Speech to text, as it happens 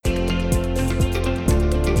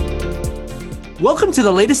Welcome to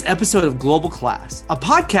the latest episode of Global Class, a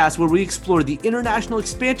podcast where we explore the international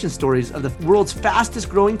expansion stories of the world's fastest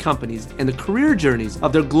growing companies and the career journeys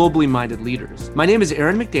of their globally minded leaders. My name is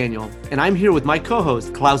Aaron McDaniel, and I'm here with my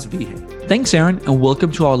co-host, Klaus Vihe. Thanks, Aaron, and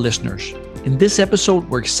welcome to our listeners. In this episode,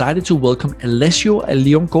 we're excited to welcome Alessio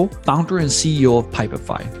Elionco, founder and CEO of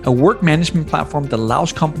Pipefy, a work management platform that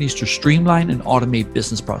allows companies to streamline and automate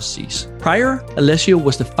business processes. Prior, Alessio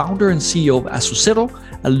was the founder and CEO of Azucero,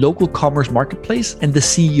 a local commerce marketplace, and the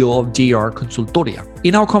CEO of JR Consultoria.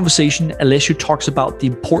 In our conversation, Alessio talks about the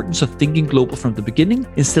importance of thinking global from the beginning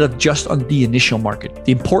instead of just on the initial market,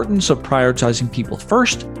 the importance of prioritizing people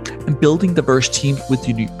first, and building diverse teams with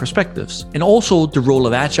unique perspectives, and also the role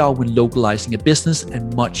of Agile when localizing a business,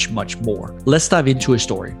 and much, much more. Let's dive into his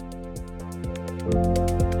story.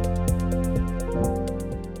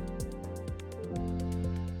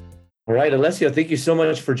 All right, Alessio, thank you so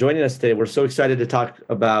much for joining us today. We're so excited to talk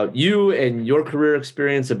about you and your career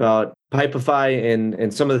experience, about Pipefy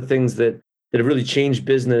and some of the things that have really changed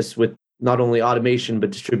business with not only automation,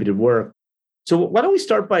 but distributed work. So why don't we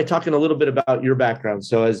start by talking a little bit about your background?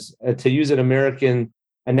 So as to use an American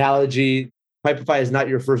analogy, Pipefy is not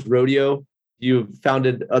your first rodeo. You've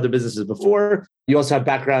founded other businesses before. You also have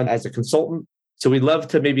background as a consultant. So we'd love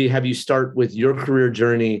to maybe have you start with your career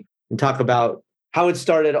journey and talk about how it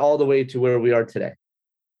started all the way to where we are today.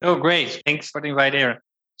 Oh, great. Thanks for the invite, Aaron.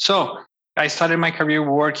 So I started my career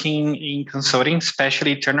working in consulting,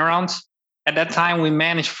 especially turnarounds. At that time, we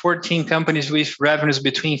managed 14 companies with revenues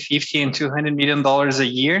between $50 and $200 million a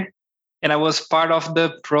year. And I was part of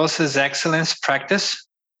the process excellence practice.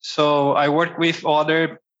 So I worked with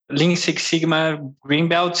other Lean Six Sigma green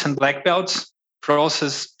belts and black belts,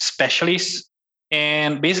 process specialists.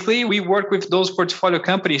 And basically, we work with those portfolio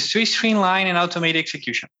companies to streamline and automate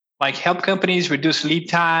execution, like help companies reduce lead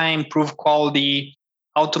time, improve quality,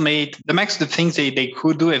 automate the max of the things they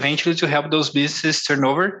could do eventually to help those businesses turn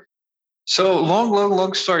over. So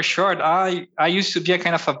long story short, I used to be a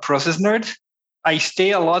kind of a process nerd. I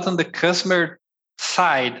stay a lot on the customer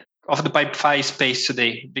side of the Pipefy space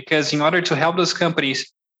today, because in order to help those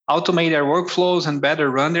companies automate their workflows and better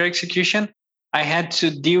run their execution, I had to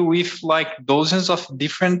deal with like dozens of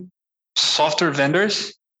different software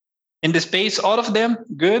vendors in the space, all of them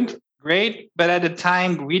good, great, but at the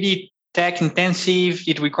time, really tech intensive.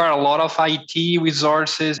 It required a lot of IT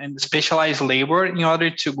resources and specialized labor in order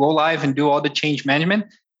to go live and do all the change management.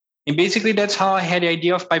 And basically, that's how I had the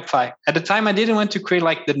idea of Pipefy. At the time, I didn't want to create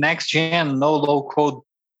like the next gen, no low code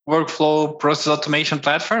workflow process automation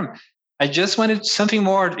platform. I just wanted something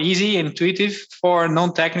more easy and intuitive for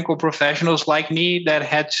non-technical professionals like me that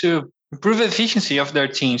had to improve the efficiency of their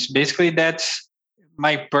teams. Basically, that's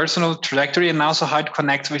my personal trajectory and also how it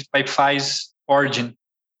connects with Pipefy's origin.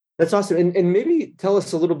 That's awesome. And maybe tell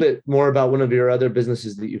us a little bit more about one of your other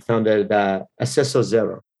businesses that you founded,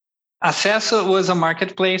 Azucero. Azucero was a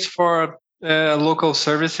marketplace for local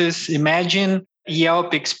services. Imagine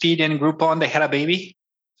Yelp, Expedia, and Groupon, they had a baby.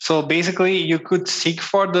 So basically, you could seek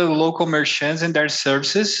for the local merchants and their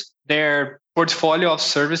services, their portfolio of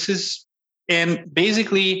services. And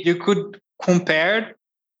basically, you could compare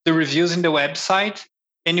the reviews in the website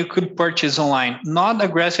and you could purchase online. Not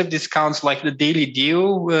aggressive discounts like the daily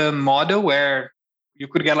deal model where you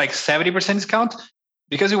could get like 70% discount.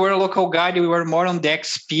 Because we were a local guide, we were more on the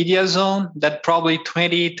Expedia zone, that probably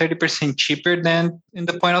 20, 30% cheaper than in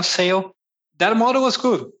the point of sale. That model was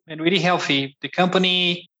good and really healthy.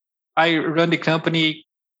 I run the company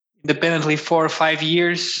independently for 5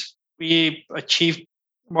 years. We achieved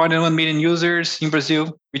more than 1 million users in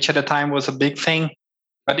Brazil, which at the time was a big thing.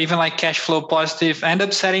 But even like cash flow positive, I ended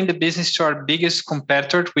up selling the business to our biggest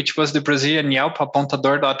competitor, which was the Brazilian Yelp,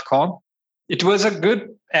 Apontador.com. It was a good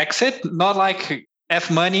exit, not like F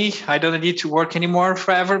money. I don't need to work anymore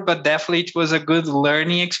forever, but definitely it was a good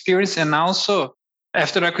learning experience. And also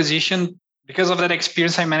after acquisition, because of that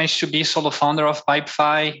experience, I managed to be solo founder of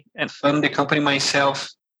Pipefy and fund the company myself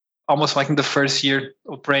almost like in the first year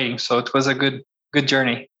operating. So it was a good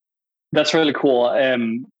journey. That's really cool.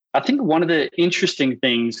 I think one of the interesting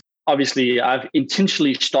things, obviously, I've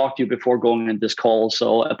intentionally stalked you before going on this call.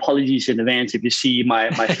 So apologies in advance if you see my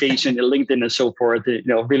face in the LinkedIn and so forth,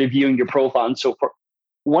 really viewing your profile and so forth.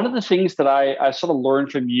 One of the things that I sort of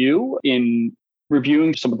learned from you in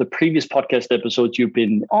reviewing some of the previous podcast episodes you've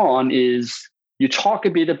been on is you talk a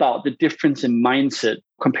bit about the difference in mindset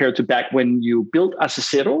compared to back when you built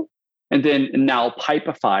Azucero and then now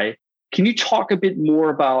Pipefy. Can you talk a bit more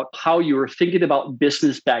about how you were thinking about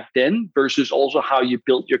business back then versus also how you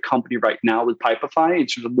built your company right now with Pipefy?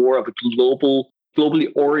 It's sort of more of a globally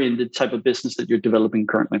oriented type of business that you're developing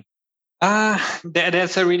currently.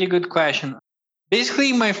 That's a really good question.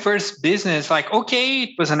 basically my first business, like, okay, it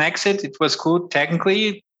was an exit. It was cool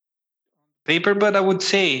technically paper, but I would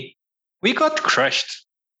say we got crushed.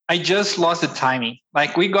 I just lost the timing.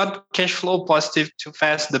 Like we got cash flow positive too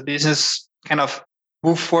fast. The business kind of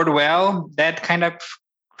moved forward well. That kind of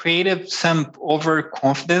created some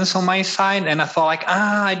overconfidence on my side. And I thought like,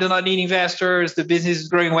 I do not need investors. The business is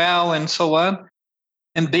growing well and so on.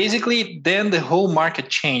 And basically then the whole market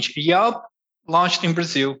changed. Yelp launched in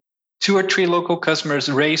Brazil. 2 or 3 local customers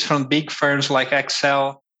raised from big firms like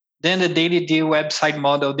Excel. Then the Daily Deal website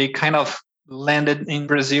model, they kind of landed in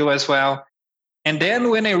Brazil as well. And then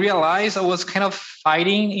when I realized I was kind of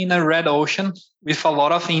fighting in a red ocean with a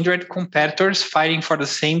lot of indirect competitors fighting for the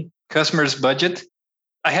same customer's budget,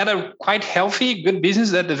 I had a quite healthy, good business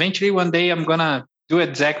that eventually one day I'm going to do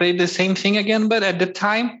exactly the same thing again. But at the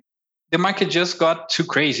time, the market just got too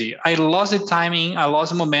crazy. I lost the timing, I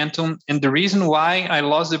lost the momentum. And the reason why I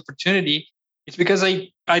lost the opportunity is because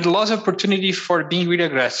I lost the opportunity for being really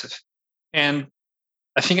aggressive. And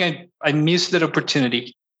I think I missed that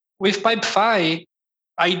opportunity. With Pipefy,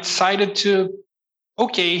 I decided to,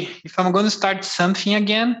 okay, if I'm going to start something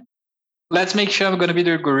again, let's make sure I'm going to be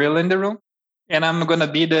the gorilla in the room. And I'm going to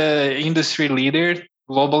be the industry leader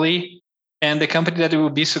globally. And the company that will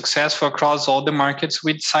be successful across all the markets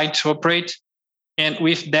we decide to operate. And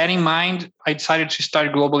with that in mind, I decided to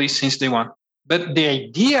start globally since day one. But the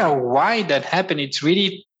idea why that happened, it's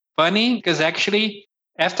really funny because actually,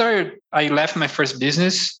 after I left my first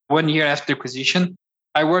business, 1 year after acquisition,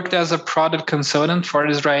 I worked as a product consultant for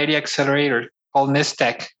an Israeli accelerator called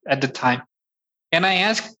Nestec at the time. And I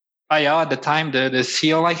asked Eyal at the time, the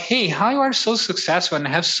CEO, like, hey, how you are so successful and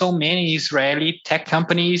have so many Israeli tech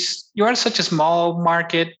companies? You are such a small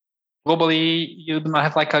market. Globally, you do not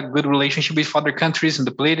have like a good relationship with other countries and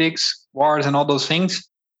the politics, wars and all those things.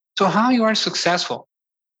 So how you are successful?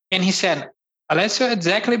 And he said, Alessio,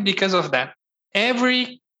 exactly because of that.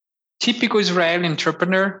 Every typical Israeli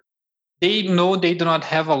entrepreneur, they know they do not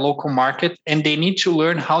have a local market and they need to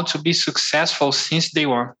learn how to be successful since day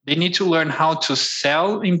one. They need to learn how to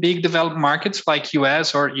sell in big developed markets like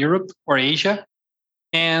US or Europe or Asia.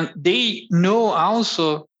 And they know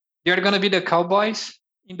also they're going to be the cowboys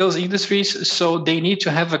in those industries. So they need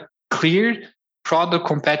to have a clear product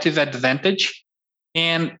competitive advantage.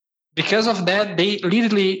 And because of that, they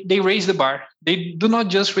raise the bar. They do not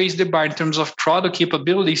just raise the bar in terms of product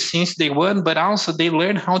capability since day one, but also they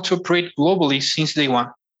learn how to operate globally since day one.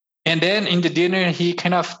 And then in the dinner, he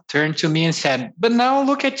kind of turned to me and said, but now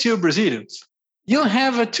look at you Brazilians. You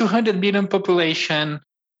have a 200 million population.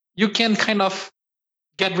 You can kind of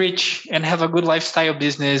get rich and have a good lifestyle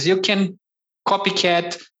business. You can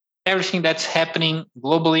copycat everything that's happening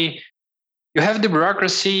globally. You have the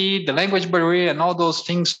bureaucracy, the language barrier, and all those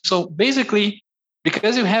things. So basically,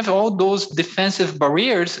 because you have all those defensive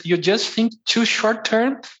barriers, you just think too short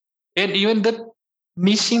term and you end up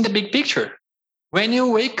missing the big picture. When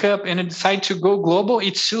you wake up and decide to go global,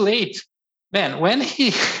 it's too late. Man, when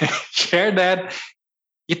he shared that,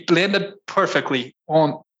 it landed perfectly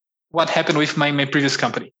on what happened with my previous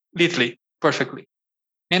company, literally perfectly.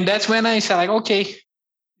 And that's when I said, like, okay, if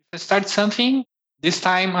I start something, this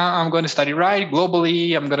time I'm going to study right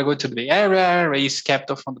globally. I'm going to go to the Bay Area, raise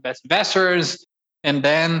capital from the best investors. And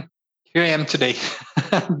then here I am today,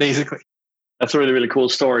 basically. That's a really, really cool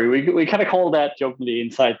story. We kind of call that jokingly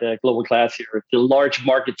inside the global class here, the large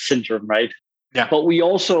market syndrome, right? Yeah. But we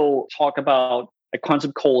also talk about a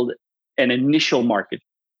concept called an initial market.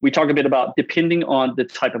 We talk a bit about depending on the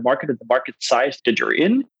type of market and the market size that you're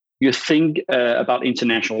in, you think about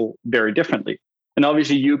international very differently. And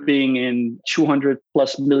obviously you being in 200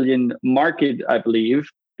 plus million market, I believe,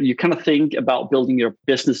 you kind of think about building your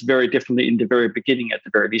business very differently in the very beginning at the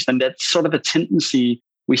very least. And that's sort of a tendency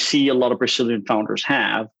we see a lot of Brazilian founders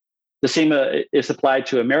have. The same is applied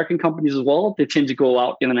to American companies as well. They tend to go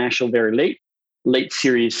out international very late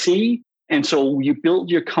Series C. And so you build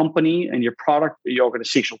your company and your product, your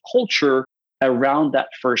organizational culture around that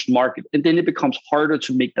first market. And then it becomes harder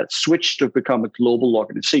to make that switch to become a global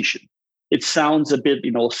organization. It sounds a bit,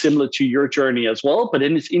 similar to your journey as well, but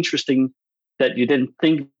then it's interesting that you didn't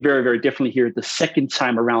think very, very differently here the second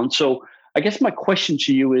time around. So I guess my question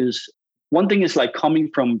to you is, one thing is like coming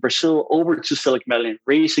from Brazil over to Silicon Valley and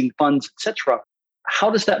raising funds, etc. How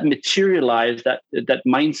does that materialize that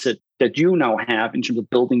mindset that you now have in terms of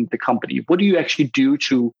building the company? What do you actually do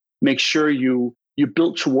to make sure you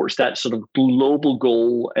build towards that sort of global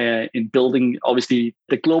goal in building, obviously,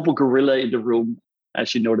 the global gorilla in the room,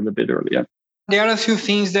 as you noted a bit earlier? There are a few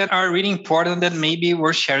things that are really important that maybe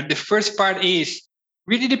were shared. The first part is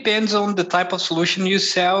really depends on the type of solution you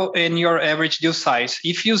sell and your average deal size.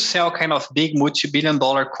 If you sell kind of big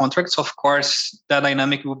multi-billion-dollar contracts, of course, the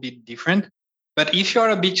dynamic will be different. But if you are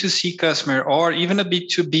a B2C customer or even a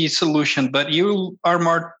B2B solution, but you are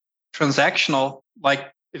more transactional,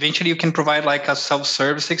 like eventually you can provide like a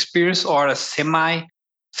self-service experience or a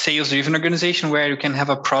semi-sales driven organization where you can have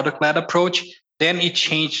a product-led approach, then it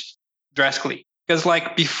changed drastically. Because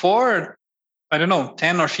like before, I don't know,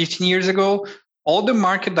 10 or 15 years ago, all the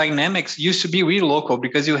market dynamics used to be really local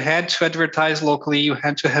because you had to advertise locally, you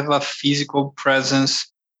had to have a physical presence,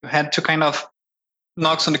 you had to kind of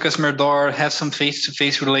knocks on the customer door, have some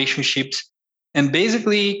face-to-face relationships. And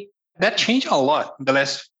basically that changed a lot in the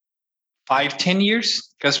last 5-10 years.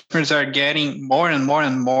 Customers are getting more and more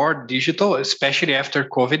and more digital, especially after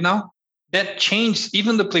COVID now. That changed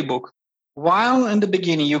even the playbook. While in the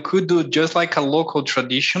beginning, you could do just like a local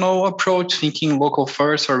traditional approach, thinking local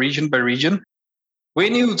first or region by region.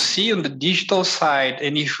 When you see on the digital side,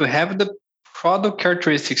 and if you have the product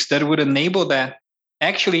characteristics that would enable that,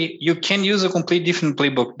 actually, you can use a complete different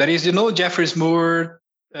playbook. That is, Jeffrey Moore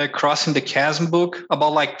Crossing the Chasm book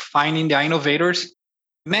about like finding the innovators.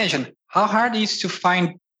 Imagine how hard it is to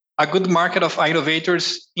find a good market of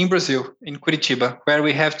innovators in Brazil, in Curitiba, where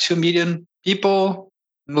we have 2 million people,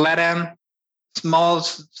 Latin, small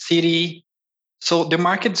city. So the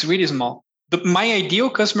market's really small. My ideal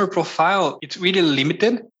customer profile, it's really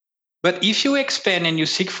limited. But if you expand and you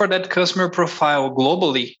seek for that customer profile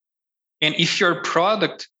globally, and if your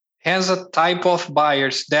product has a type of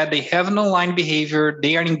buyers that they have an online behavior,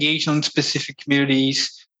 they are engaged on specific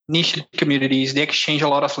communities, niche communities, they exchange a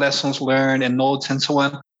lot of lessons learned and notes and so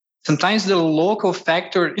on. Sometimes the local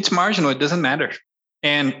factor, it's marginal, it doesn't matter.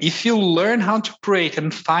 And if you learn how to create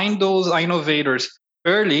and find those innovators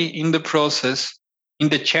early in the process, in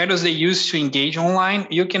the channels they use to engage online,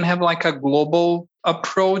 you can have like a global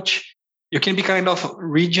approach. You can be kind of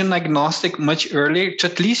region agnostic much earlier to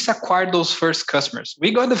at least acquire those first customers.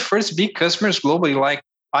 We got the first big customers globally, like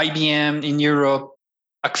IBM in Europe,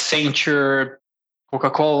 Accenture,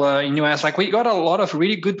 Coca-Cola in US. Like we got a lot of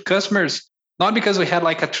really good customers, not because we had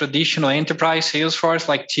like a traditional enterprise sales force,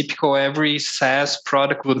 like typical every SaaS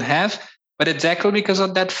product would have, but exactly because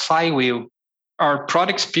of that flywheel. Our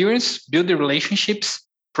product experience built the relationships,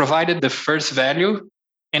 provided the first value.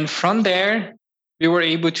 And from there, we were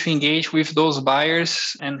able to engage with those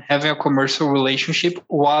buyers and having a commercial relationship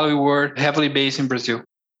while we were heavily based in Brazil.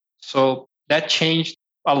 So that changed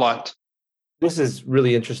a lot. This is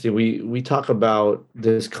really interesting. We talk about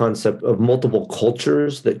this concept of multiple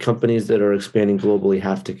cultures that companies that are expanding globally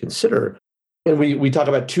have to consider. And we talk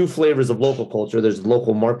about 2 flavors of local culture. There's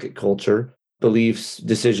local market culture, beliefs,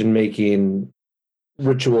 decision-making,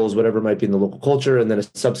 rituals, whatever it might be in the local culture. And then a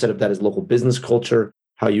subset of that is local business culture,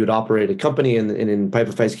 how you would operate a company, and in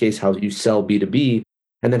Pipefy's case, how you sell B2B,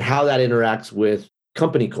 and then how that interacts with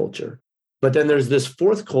company culture. But then there's this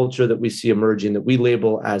 4th culture that we see emerging that we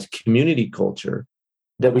label as community culture,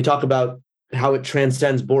 that we talk about how it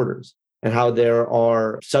transcends borders and how there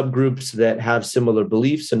are subgroups that have similar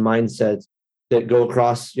beliefs and mindsets that go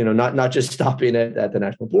across, not just stopping at the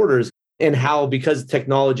national borders, and how, because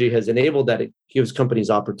technology has enabled that, it gives companies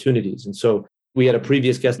opportunities. And so we had a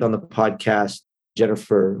previous guest on the podcast,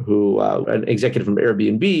 Jennifer, who an executive from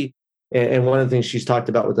Airbnb. And one of the things she's talked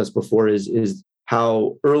about with us before is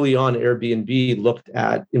how early on Airbnb looked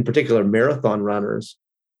at, in particular, marathon runners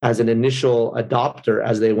as an initial adopter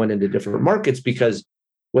as they went into different markets, because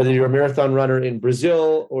whether you're a marathon runner in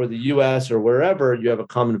Brazil or the US or wherever, you have a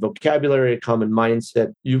common vocabulary, a common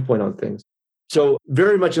mindset, viewpoint on things. So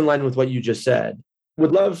very much in line with what you just said.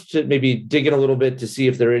 Would love to maybe dig in a little bit to see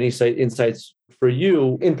if there are any insights for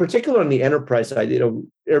you, in particular on the enterprise side.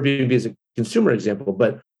 Airbnb is a consumer example,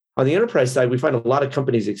 but on the enterprise side, we find a lot of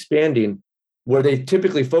companies expanding where they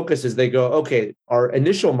typically focus is they go, okay, our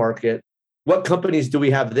initial market, what companies do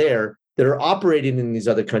we have there that are operating in these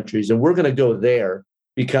other countries? And we're going to go there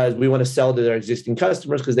because we want to sell to their existing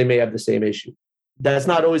customers because they may have the same issue. That's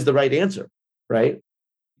not always the right answer, right?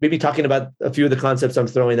 Maybe talking about a few of the concepts I'm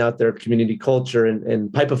throwing out there, community culture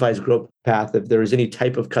and Pipefy's growth path, if there is any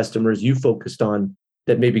type of customers you focused on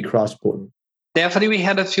that may be cross-border. Definitely, we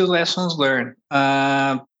had a few lessons learned.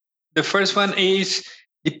 The first one is,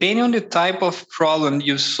 depending on the type of problem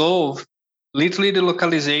you solve, literally the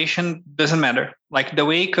localization doesn't matter. Like the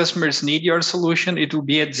way customers need your solution, it will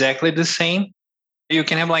be exactly the same. You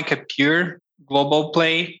can have like a pure global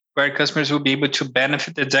play where customers will be able to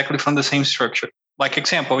benefit exactly from the same structure. Like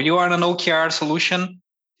example, you are an OKR solution.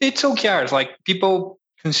 It's OKRs, like people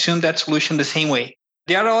consume that solution the same way.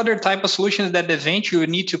 There are other type of solutions that eventually you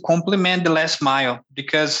need to complement the last mile,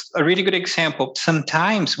 because a really good example,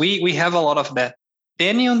 sometimes we have a lot of that.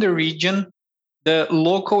 Depending on the region, the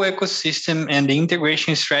local ecosystem and the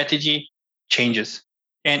integration strategy changes.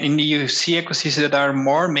 And you see ecosystems that are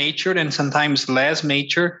more mature and sometimes less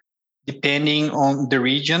mature, depending on the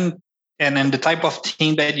region and then the type of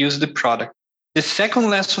team that use the product. The second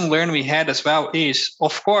lesson learned we had as well is,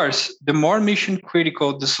 of course, the more mission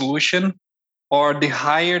critical the solution, or the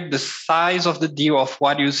higher the size of the deal of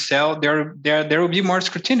what you sell, there will be more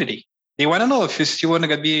scrutiny. They want to know if you still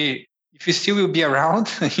will be around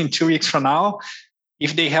in 2 weeks from now,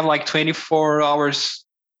 if they have like 24 hours,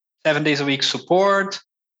 7 days a week support,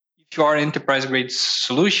 if you are enterprise grade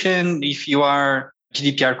solution, if you are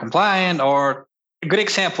GDPR compliant, or a good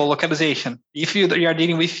example, localization. If you are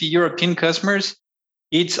dealing with European customers,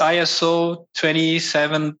 it's ISO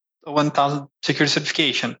 27000 security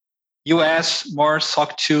certification. US, more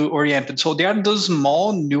SOC 2 oriented. So there are those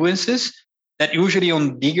small nuances that usually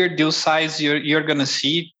on bigger deal size you're going to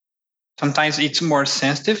see. Sometimes it's more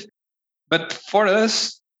sensitive. But for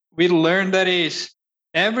us, we learned that is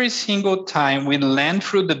every single time we land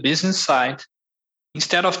through the business side,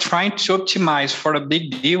 instead of trying to optimize for a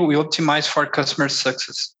big deal, we optimize for customer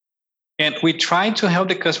success. And we try to help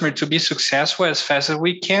the customer to be successful as fast as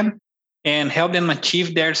we can, and help them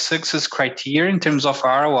achieve their success criteria in terms of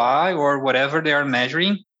ROI or whatever they are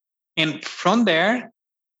measuring. And from there,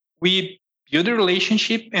 we build a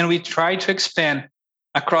relationship and we try to expand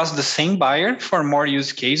across the same buyer for more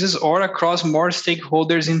use cases or across more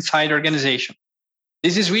stakeholders inside the organization.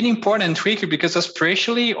 This is really important and tricky because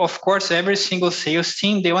aspirationally, of course, every single sales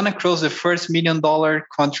team, they want to close the first $1 million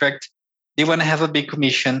contract. They want to have a big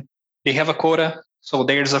commission. They have a quota. So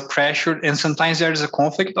there's a pressure and sometimes there's a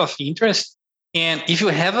conflict of interest. And if you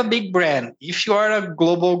have a big brand, if you are a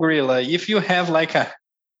global gorilla, if you have like a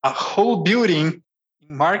whole building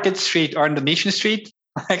in Market Street or in the Mission Street,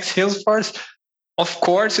 like Salesforce, of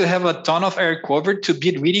course, you have a ton of air cover to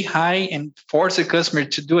bid really high and force the customer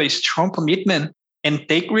to do a strong commitment and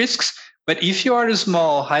take risks. But if you are a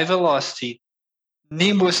small, high velocity,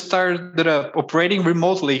 nimble startup operating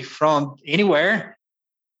remotely from anywhere,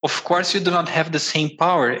 of course, you do not have the same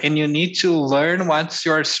power, and you need to learn what's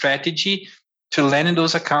your strategy to land in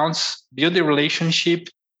those accounts, build the relationship,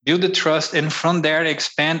 build the trust, and from there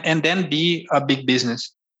expand and then be a big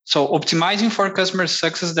business. So optimizing for customer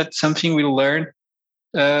success, that's something we learned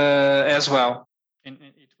as well. And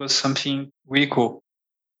it was something really cool.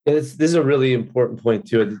 This is a really important point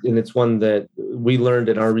too, and it's one that we learned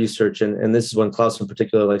in our research, and this is one Klaus in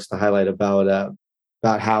particular likes to highlight about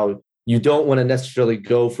how you don't want to necessarily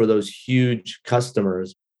go for those huge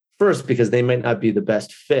customers first because they might not be the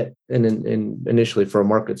best fit initially for a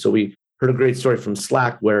market. So we heard a great story from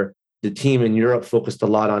Slack where the team in Europe focused a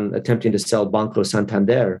lot on attempting to sell Banco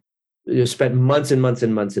Santander. You spent months and months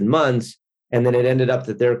and months and months, and then it ended up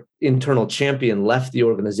that their internal champion left the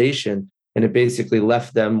organization, and it basically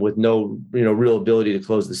left them with no real ability to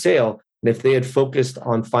close the sale. And if they had focused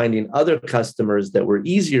on finding other customers that were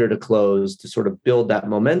easier to close to sort of build that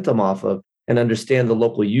momentum off of and understand the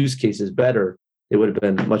local use cases better, it would have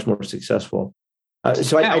been much more successful.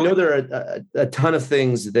 So I know there are a ton of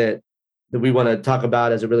things that we want to talk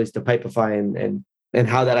about as it relates to Pipefy and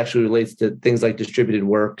how that actually relates to things like distributed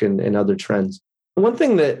work and other trends. One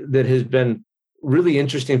thing that has been really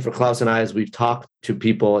interesting for Klaus and I as we've talked to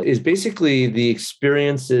people is basically the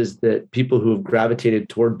experiences that people who have gravitated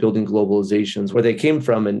toward building globalizations, where they came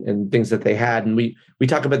from and things that they had. And we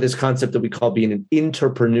talk about this concept that we call being an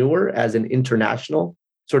entrepreneur as an international,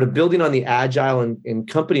 sort of building on the agile and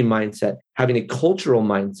company mindset, having a cultural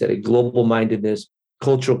mindset, a global mindedness,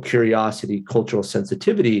 cultural curiosity, cultural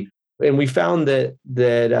sensitivity. And we found that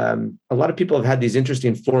a lot of people have had these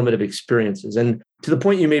interesting formative experiences. And to the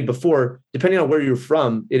point you made before, depending on where you're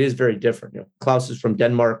from, it is very different. Klaus is from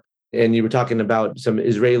Denmark, and you were talking about some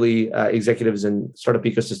Israeli executives and startup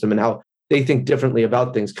ecosystem and how they think differently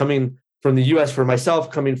about things. Coming from the US for myself,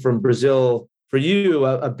 coming from Brazil for you,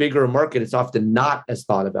 a bigger market, it's often not as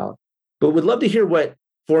thought about. But would love to hear what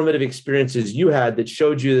formative experiences you had that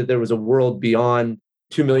showed you that there was a world beyond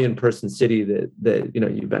 2 million person city that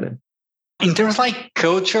you've been in. In terms of like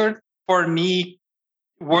culture, for me,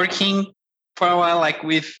 working for a while like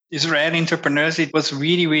with Israeli entrepreneurs, it was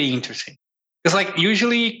really, really interesting. Because like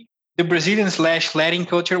usually the Brazilian/Latin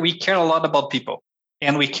culture, we care a lot about people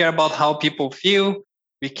and we care about how people feel.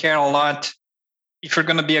 We care a lot if you're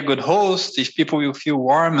going to be a good host, if people will feel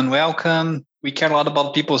warm and welcome. We care a lot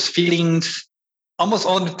about people's feelings almost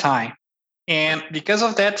all the time. And because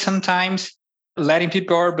of that, sometimes Latin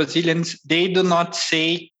people or Brazilians, they do not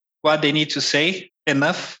say what they need to say.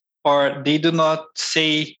 enough, or they do not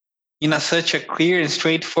say in such a clear and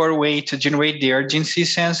straightforward way to generate the urgency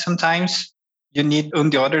sense. Sometimes you need on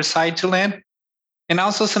the other side to land. And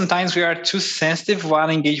also sometimes we are too sensitive while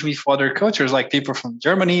engaging with other cultures, like people from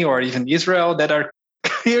Germany or even Israel that are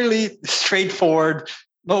clearly straightforward,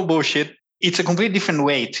 no bullshit. It's a completely different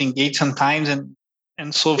way to engage sometimes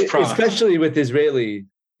and solve problems. Especially with Israeli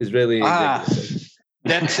executives.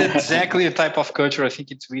 That's exactly the type of culture I think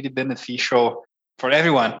it's really beneficial for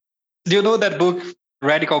everyone. Do you know that book,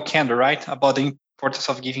 Radical Candor, right? About the importance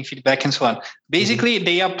of giving feedback and so on. Basically,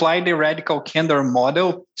 they apply the radical candor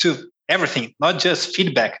model to everything, not just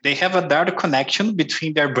feedback. They have a direct connection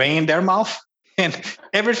between their brain and their mouth, and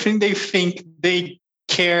everything they think, they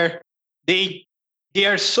care, they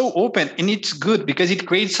are so open, and it's good because it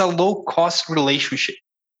creates a low-cost relationship.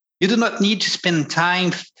 You do not need to spend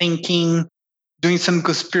time thinking, doing some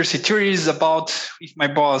conspiracy theories about if my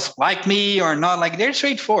boss like me or not. Like, they're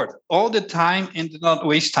straightforward all the time and do not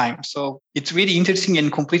waste time. So it's really interesting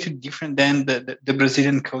and completely different than the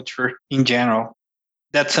Brazilian culture in general.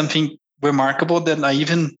 That's something remarkable that I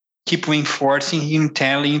even keep reinforcing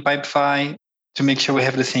internally in Pipefy to make sure we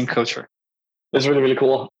have the same culture. That's really, really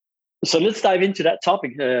cool. So let's dive into that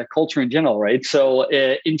topic, culture in general, right? So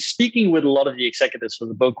in speaking with a lot of the executives for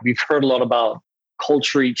the book, we've heard a lot about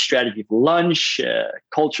culture eats strategy for lunch,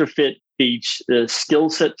 culture fit beats skill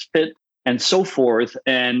set fit, and so forth.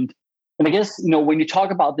 And I guess, when you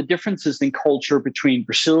talk about the differences in culture between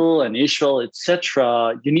Brazil and Israel,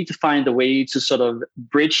 etc., you need to find a way to sort of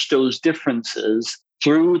bridge those differences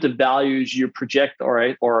through the values you project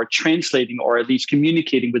or are translating or at least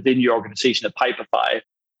communicating within your organization at Pipefy.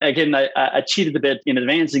 Again, I cheated a bit in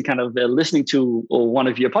advance in kind of listening to one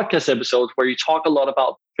of your podcast episodes where you talk a lot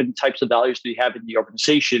about different types of values that you have in the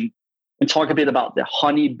organization and talk a bit about the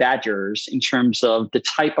honey badgers in terms of the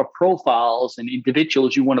type of profiles and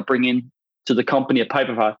individuals you want to bring in to the company at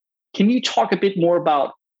Pipefy. Can you talk a bit more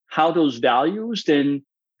about how those values then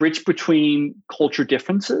bridge between culture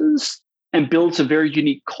differences and builds a very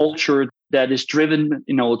unique culture that is driven,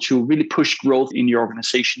 to really push growth in your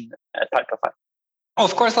organization at Pipefy?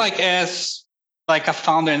 Of course, as a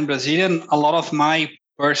founder in Brazilian, a lot of my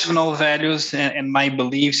personal values and my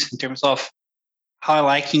beliefs in terms of how I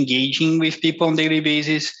like engaging with people on a daily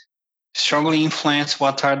basis strongly influence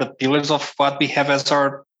what are the pillars of what we have as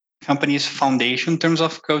our company's foundation in terms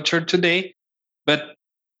of culture today. But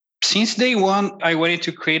since day one, I wanted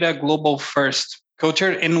to create a global first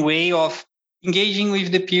culture and way of engaging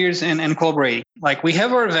with the peers and collaborating. Like, we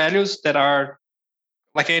have our values that are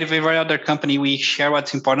like every other company, we share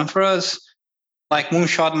what's important for us, like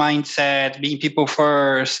moonshot mindset, being people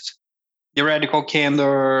first, the radical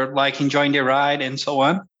candor, like enjoying the ride and so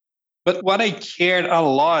on. But what I cared a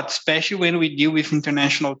lot, especially when we deal with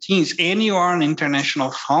international teams, and you are an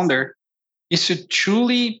international founder, is to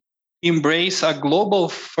truly embrace a global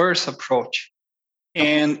first approach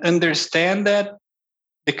and understand that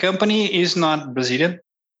the company is not Brazilian.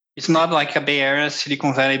 It's not like a Bay Area,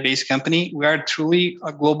 Silicon Valley-based company. We are truly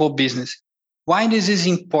a global business. Why this is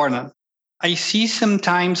important? I see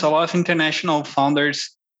sometimes a lot of international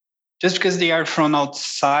founders, just because they are from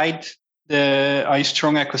outside a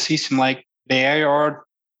strong ecosystem like Bay Area or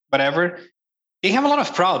whatever, they have a lot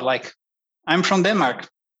of pride. Like, I'm from Denmark.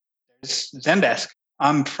 There's Zendesk.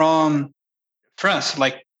 I'm from France.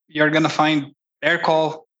 Like, you're going to find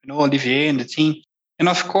Ercol, Olivier and the team. And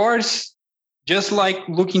of course, just like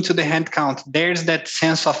looking to the hand count, there's that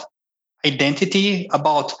sense of identity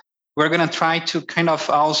about we're going to try to kind of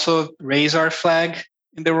also raise our flag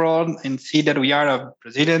in the world and see that we are a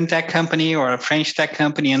Brazilian tech company or a French tech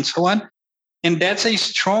company and so on. And that's a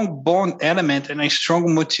strong bond element and a strong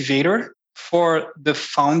motivator for the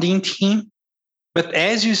founding team. But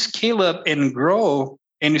as you scale up and grow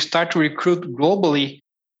and you start to recruit globally,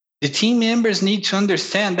 the team members need to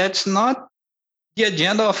understand that's not the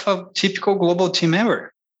agenda of a typical global team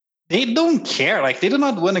member. They don't care. Like, they do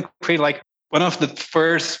not want to create like one of the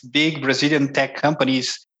first big Brazilian tech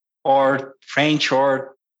companies or French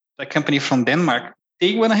or a company from Denmark.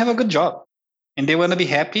 They want to have a good job and they want to be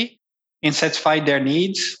happy and satisfy their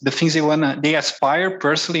needs, the things they aspire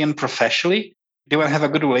personally and professionally. They want to have a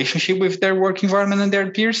good relationship with their work environment and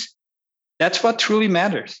their peers. That's what truly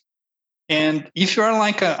matters. And if you are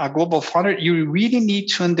like a global founder, you really need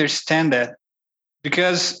to understand that.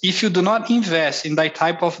 Because if you do not invest in that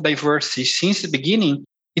type of diversity since the beginning,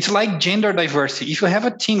 it's like gender diversity. If you have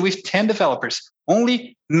a team with 10 developers,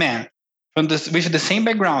 only men with the same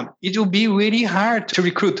background, it will be really hard to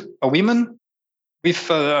recruit a woman with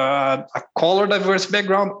a color diverse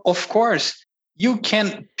background. Of course, you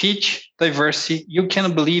can pitch diversity, you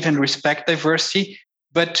can believe and respect diversity,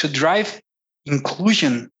 but to drive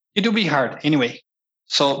inclusion, it will be hard anyway.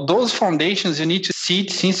 So those foundations, you need to see it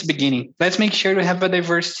since the beginning. Let's make sure we have a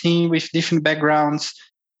diverse team with different backgrounds,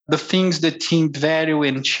 the things the team value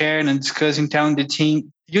and share and discuss internally the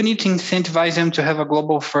team. You need to incentivize them to have a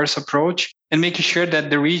global first approach and making sure that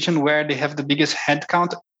the region where they have the biggest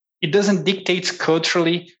headcount, it doesn't dictate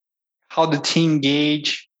culturally how the team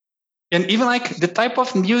engage. And even like the type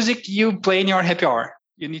of music you play in your happy hour,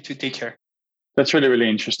 you need to take care. That's really, really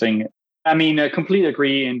interesting. I mean, I completely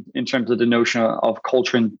agree in terms of the notion of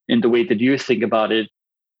culture and in the way that you think about it.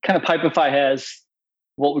 Kind of Pipefy has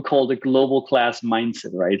what we call the global class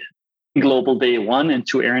mindset, right? Global day one. And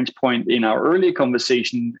to Aaron's point in our earlier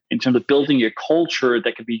conversation, in terms of building a culture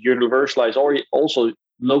that can be universalized or also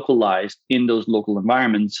localized in those local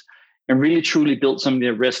environments, and really truly build something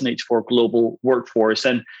that resonates for a global workforce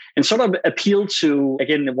and sort of appeal to,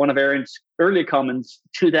 again, one of Aaron's earlier comments,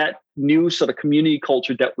 to that new sort of community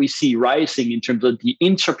culture that we see rising in terms of the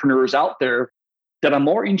entrepreneurs out there that are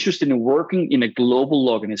more interested in working in a global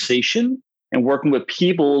organization and working with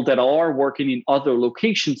people that are working in other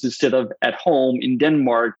locations instead of at home in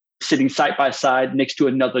Denmark, sitting side by side next to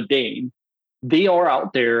another Dane. They are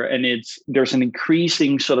out there, and there's an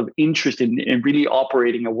increasing sort of interest in really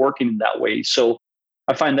operating and working in that way. So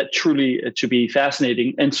I find that truly to be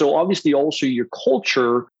fascinating. And so obviously also your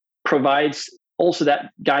culture provides also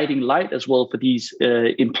that guiding light as well for these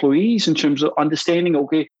employees in terms of understanding,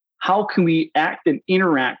 okay, how can we act and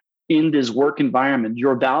interact in this work environment?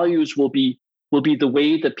 Your values will be the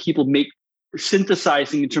way that people make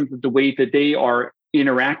synthesizing in terms of the way that they are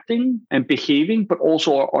interacting and behaving, but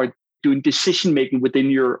also are doing decision-making within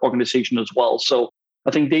your organization as well. So I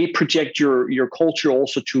think they project your culture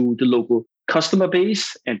also to the local customer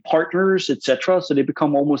base and partners, etc. So they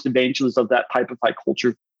become almost evangelists of that Pipefy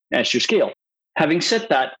culture as you scale. Having said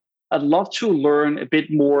that, I'd love to learn a bit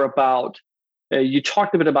more about, you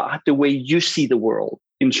talked a bit about the way you see the world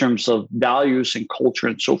in terms of values and culture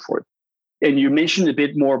and so forth. And you mentioned a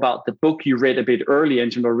bit more about the book you read a bit earlier in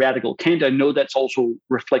terms of Radical Candor. I know that's also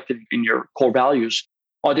reflected in your core values.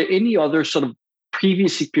 Are there any other sort of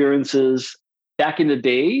previous experiences back in the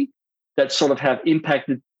day that sort of have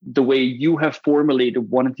impacted the way you have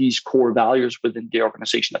formulated one of these core values within the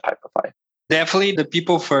organization at Pipefy? Definitely the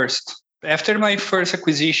people first. After my first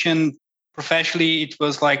acquisition, professionally, it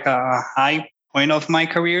was like a high point of my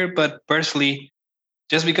career. But personally,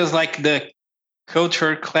 just because like the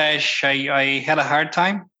culture clash, I had a hard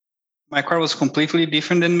time. My car was completely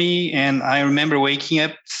different than me. And I remember waking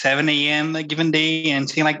up 7 a.m. a given day and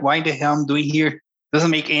saying like, why the hell I'm doing here?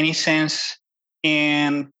 Doesn't make any sense.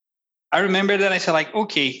 And I remember that I said like,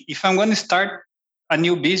 okay, if I'm going to start a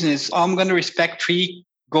new business, I'm going to respect 3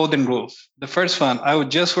 golden rules. The first one, I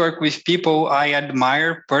would just work with people I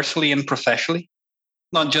admire personally and professionally,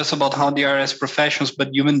 not just about how they are as professionals,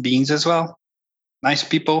 but human beings as well. Nice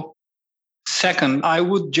people. Second, I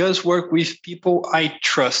would just work with people I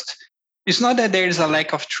trust. It's not that there is a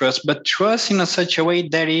lack of trust, but trust in such a way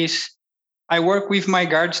that is, I work with my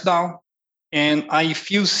guards down and I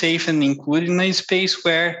feel safe and included in a space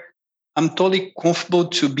where I'm totally comfortable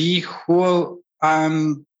to be who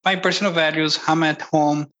I'm, my personal values, I'm at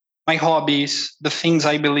home, my hobbies, the things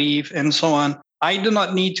I believe, and so on. I do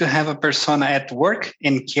not need to have a persona at work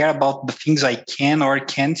and care about the things I can or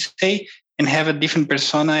can't say and have a different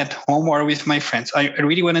persona at home or with my friends. I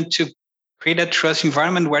really wanted to create a trust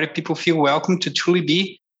environment where people feel welcome to truly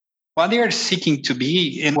be what they are seeking to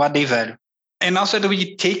be and what they value. And also that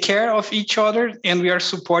we take care of each other and we are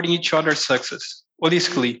supporting each other's success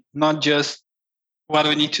holistically, not just what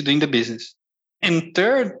we need to do in the business. And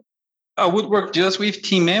third, I would work just with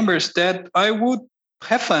team members that I would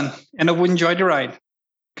have fun and I would enjoy the ride.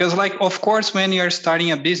 Because like, of course, when you're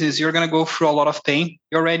starting a business, you're going to go through a lot of pain.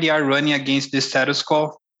 You already are running against the status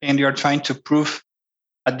quo and you're trying to prove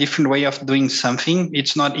a different way of doing something.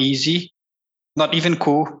 It's not easy, not even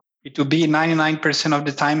cool. It will be 99% of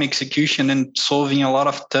the time execution and solving a lot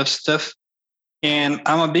of tough stuff. And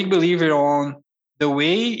I'm a big believer on the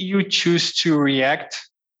way you choose to react,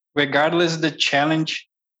 regardless of the challenge,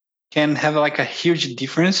 can have like a huge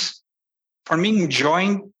difference. For me,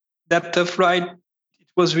 enjoying that tough ride, it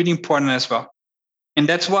was really important as well. And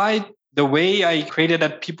that's why the way I created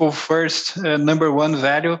that people first number one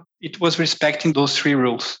value, it was respecting those 3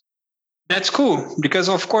 rules. That's cool because,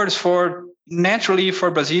 of course, naturally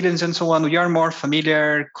for Brazilians and so on, we are more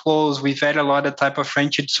familiar, close, we value a lot of type of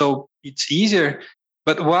friendship, so it's easier.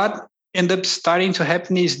 But what ended up starting to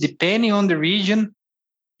happen is depending on the region,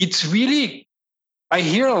 it's really, I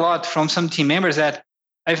hear a lot from some team members that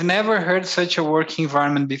I've never heard such a work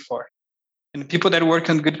environment before, and people that work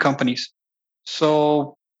in good companies.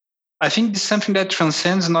 So I think it's something that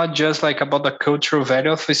transcends not just like about the cultural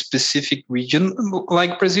value of a specific region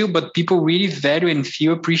like Brazil, but people really value and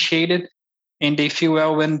feel appreciated. And they feel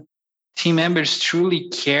well when team members truly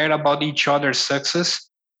care about each other's success.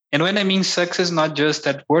 And when I mean success, not just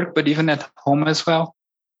at work, but even at home as well,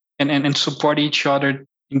 and support each other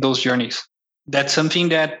in those journeys. That's something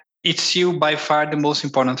that it's still by far the most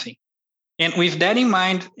important thing. And with that in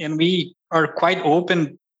mind, and we are quite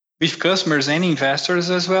open with customers and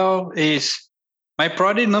investors as well, is my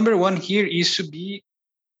priority number one here is to be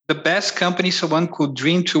the best company someone could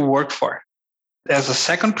dream to work for. As a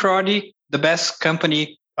second priority, the best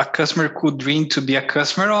company a customer could dream to be a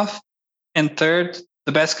customer of. And third,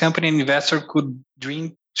 the best company an investor could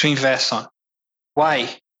dream to invest on.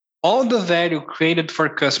 Why? All the value created for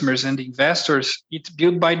customers and investors, it's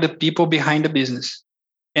built by the people behind the business.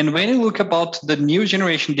 And when you look about the new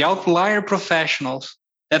generation, the outlier professionals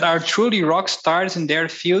that are truly rock stars in their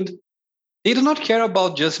field, they do not care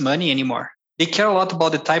about just money anymore. They care a lot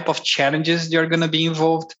about the type of challenges they're going to be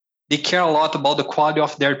involved. They care a lot about the quality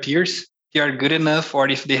of their peers. They are good enough, or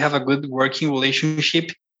if they have a good working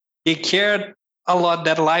relationship. They care a lot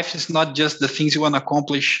that life is not just the things you want to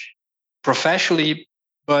accomplish professionally,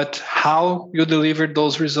 but how you deliver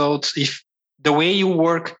those results. If the way you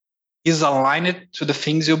work is aligned to the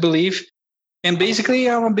things you believe. And basically,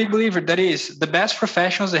 I'm a big believer that is the best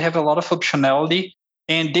professionals, they have a lot of optionality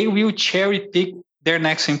and they will cherry pick their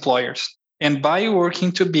next employers. And by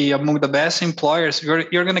working to be among the best employers, you're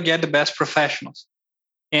going to get the best professionals.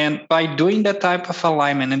 And by doing that type of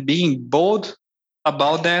alignment and being bold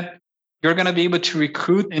about that, you're going to be able to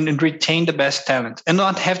recruit and retain the best talent and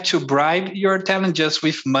not have to bribe your talent just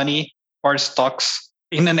with money or stocks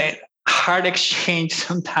in a hard exchange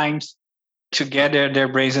sometimes to get their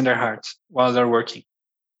brains and their hearts while they're working.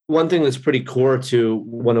 One thing that's pretty core to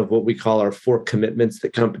one of what we call our 4 commitments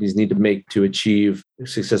that companies need to make to achieve a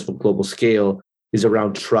successful global scale is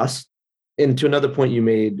around trust. And to another point you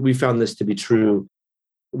made, we found this to be true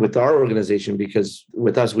with our organization because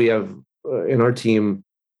with us, we have in our team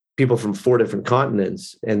people from 4 different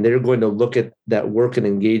continents, and they're going to look at that work and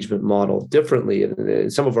engagement model differently.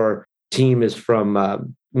 And some of our team is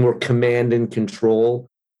from more command and control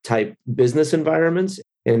type business environments.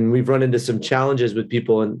 And we've run into some challenges with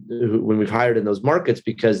people when we've hired in those markets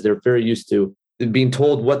because they're very used to being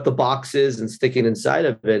told what the box is and sticking inside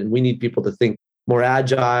of it. And we need people to think more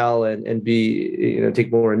agile and be,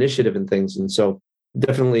 take more initiative in things. And so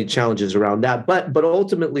definitely challenges around that. But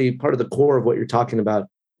ultimately, part of the core of what you're talking about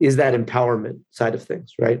is that empowerment side of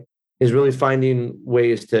things, right? Is really finding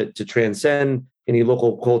ways to transcend any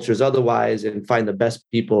local cultures otherwise and find the best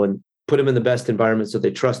people and put them in the best environment so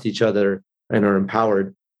they trust each other and are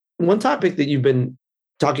empowered. One topic that you've been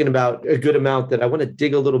talking about a good amount that I want to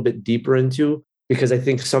dig a little bit deeper into, because I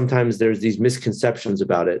think sometimes there's these misconceptions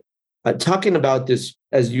about it. Talking about this,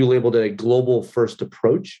 as you labeled it, a global first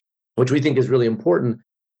approach, which we think is really important,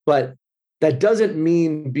 but that doesn't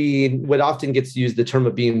mean being what often gets used, the term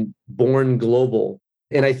of being born global.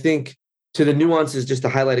 And I think to the nuances, just to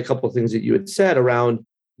highlight a couple of things that you had said around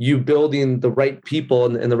you building the right people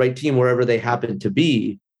and the right team wherever they happen to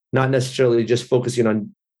be, not necessarily just focusing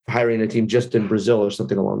on hiring a team just in Brazil or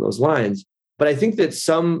something along those lines. But I think that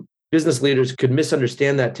some business leaders could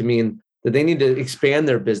misunderstand that to mean that they need to expand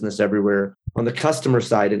their business everywhere on the customer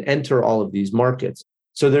side and enter all of these markets.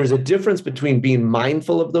 So there's a difference between being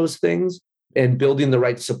mindful of those things and building the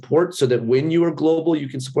right support so that when you are global, you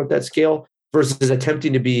can support that scale versus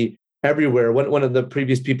attempting to be everywhere. One of the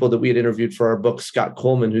previous people that we had interviewed for our book, Scott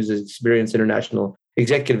Coleman, who's an experienced international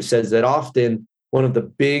executive, says that often one of the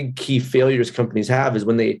big key failures companies have is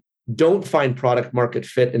when they don't find product market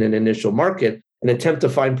fit in an initial market and attempt to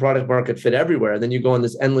find product market fit everywhere. And then you go on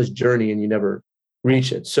this endless journey and you never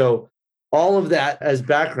reach it. So all of that as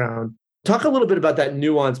background, talk a little bit about that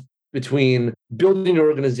nuance between building your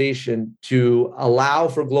organization to allow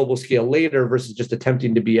for global scale later versus just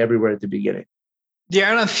attempting to be everywhere at the beginning. There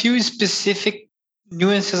are a few specific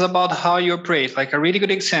nuances about how you operate. Like a really good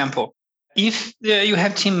example, if you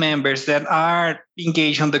have team members that are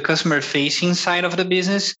engaged on the customer-facing side of the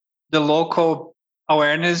business, the local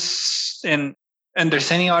awareness and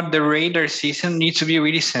understanding of the radar system needs to be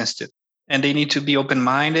really sensitive. And they need to be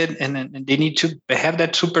open-minded and they need to have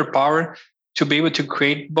that superpower to be able to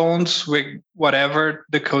create bonds with whatever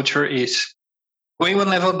the culture is. Going one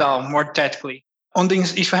level down, more tactically.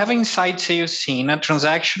 If you have an inside sales team, a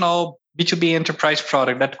transactional B2B enterprise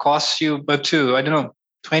product that costs you up to,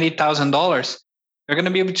 $20,000, you're going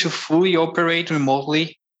to be able to fully operate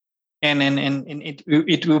remotely and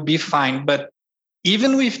it will be fine. But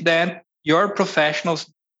even with that, your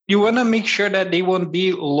professionals, you want to make sure that they won't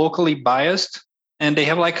be locally biased and they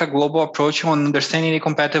have like a global approach on understanding the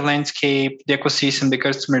competitive landscape, the ecosystem, the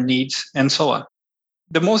customer needs, and so on.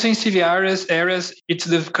 The most sensitive areas, it's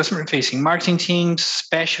the customer facing marketing teams,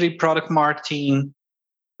 especially product marketing,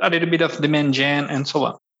 a little bit of demand gen, and so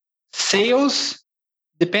on. Sales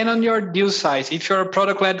depend on your deal size. If you're a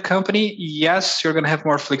product-led company, yes, you're going to have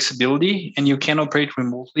more flexibility and you can operate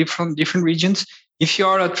remotely from different regions. If you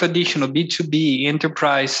are a traditional B2B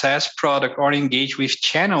enterprise SaaS product or engage with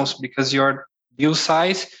channels because your deal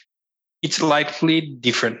size, it's likely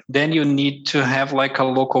different. Then you need to have like a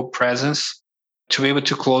local presence to be able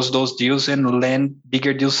to close those deals and land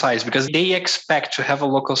bigger deal size because they expect to have a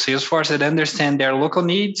local sales force that understand their local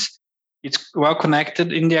needs. It's well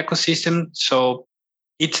connected in the ecosystem, so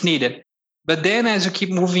it's needed. But then as you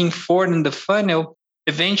keep moving forward in the funnel,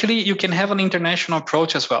 eventually you can have an international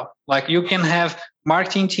approach as well. Like you can have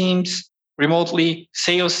marketing teams remotely,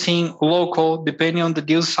 sales team local, depending on the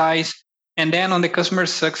deal size. And then on the customer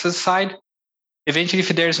success side, eventually, if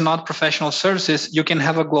there's not professional services, you can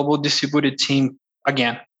have a global distributed team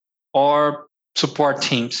again, or support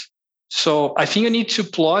teams. So I think you need to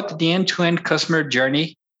plot the end-to-end customer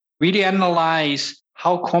journey, really analyze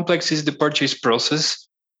how complex is the purchase process,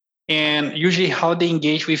 and usually how they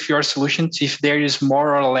engage with your solutions if there is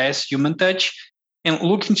more or less human touch. And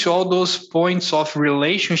look into all those points of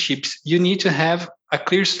relationships, you need to have a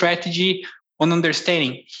clear strategy on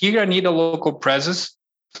understanding. Here I need a local presence.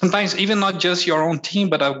 Sometimes even not just your own team,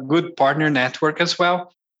 but a good partner network as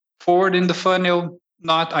well. Forward in the funnel,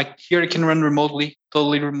 here I can run remotely,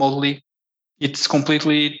 totally remotely. It's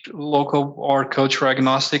completely local or cultural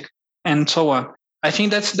agnostic and so on. I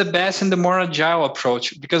think that's the best and the more agile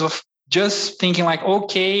approach because of just thinking like,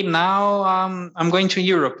 okay, now I'm going to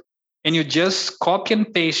Europe and you just copy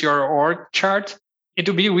and paste your org chart. It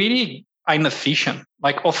will be really inefficient.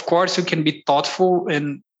 Like, of course, you can be thoughtful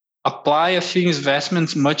and apply a few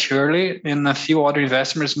investments much earlier and a few other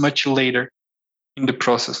investments much later in the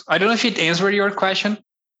process. I don't know if it answered your question,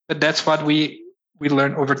 but that's what we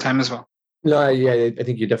learn over time as well. No, yeah, I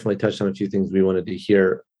think you definitely touched on a few things we wanted to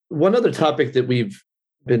hear. One other topic that we've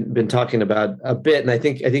been talking about a bit, and I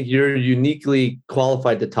think you're uniquely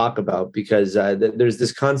qualified to talk about because there's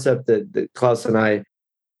this concept that Klaus and I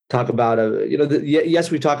talk about.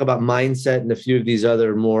 Yes, we talk about mindset and a few of these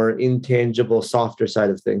other more intangible, softer side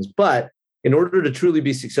of things. But in order to truly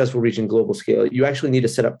be successful reaching global scale, you actually need to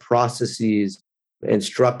set up processes and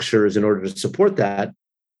structures in order to support that.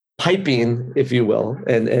 Piping, if you will,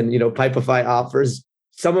 and Pipefy offers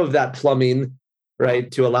some of that plumbing,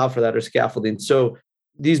 right, to allow for that or scaffolding. So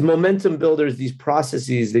these momentum builders, these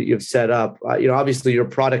processes that you've set up, obviously your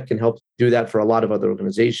product can help do that for a lot of other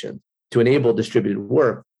organizations to enable distributed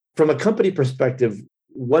work. From a company perspective,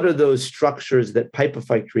 what are those structures that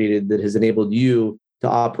Pipefy created that has enabled you to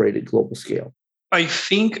operate at global scale? I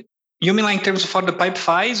think you mean like in terms of how the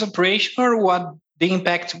Pipefy is operation or what the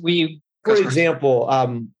impact we... For example,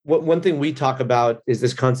 one thing we talk about is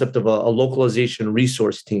this concept of a localization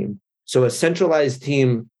resource team. So a centralized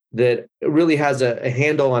team that really has a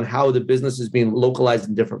handle on how the business is being localized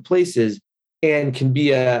in different places and can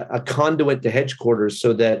be a conduit to headquarters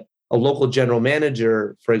so that a local general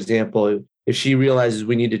manager, for example, if she realizes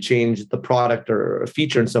we need to change the product or a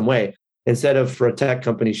feature in some way, instead of for a tech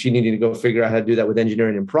company, she needing to go figure out how to do that with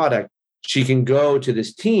engineering and product, she can go to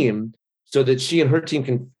this team so that she and her team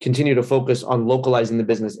can continue to focus on localizing the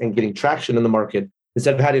business and getting traction in the market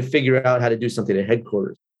instead of having to figure out how to do something at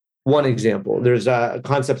headquarters. One example, there's a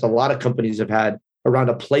concept a lot of companies have had around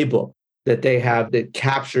a playbook that they have that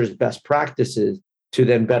captures best practices to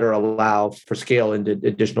then better allow for scale into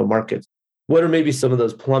additional markets. What are maybe some of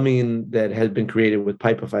those plumbing that has been created with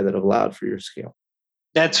Pipefy that have allowed for your scale?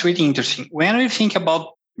 That's really interesting. When we think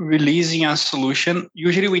about releasing a solution,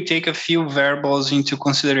 usually we take a few variables into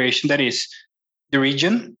consideration. That is the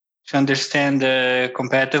region, to understand the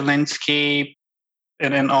competitive landscape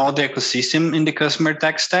and then all the ecosystem in the customer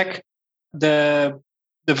tech stack, the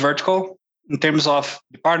vertical in terms of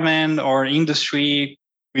department or industry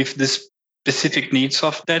with the specific needs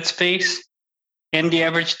of that space, and the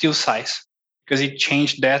average deal size, because it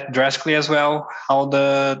changed that drastically as well, how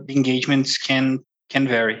the engagements can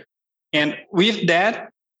vary. And with that,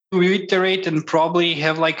 we iterate and probably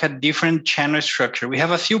have like a different channel structure. We have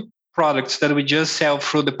a few products that we just sell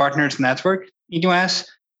through the partners network in US,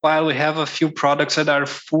 while we have a few products that are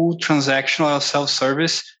full transactional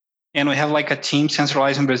self-service, and we have like a team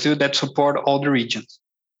centralized in Brazil that support all the regions.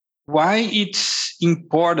 Why it's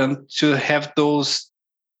important to have those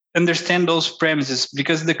understand those premises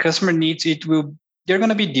because the customer needs they're going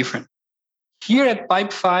to be different. Here at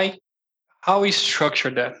Pipefy, how we structure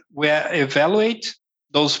that? We evaluate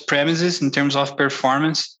those premises in terms of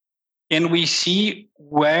performance, and we see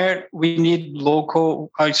where we need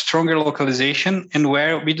a stronger localization and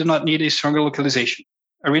where we do not need a stronger localization.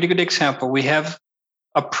 A really good example, we have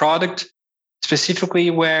a product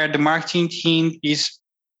specifically where the marketing team is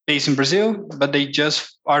based in Brazil, but they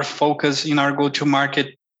just are focused in our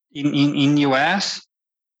go-to-market in US,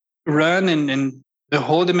 run and the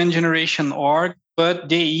whole demand generation org, but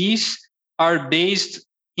the AEs are based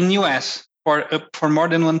in US for more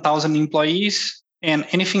than 1,000 employees, and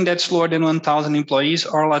anything that's lower than 1,000 employees,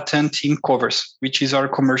 our Latam team covers, which is our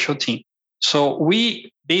commercial team. So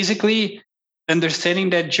we basically understanding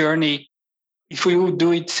that journey, if we will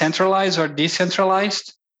do it centralized or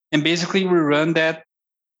decentralized, and basically we run that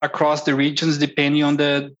across the regions depending on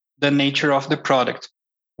the nature of the product.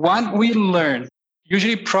 What we learn,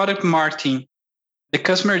 usually product marketing, the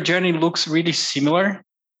customer journey looks really similar,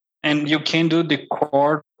 and you can do the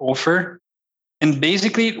core offer. And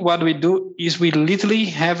basically what we do is we literally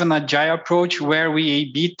have an agile approach where we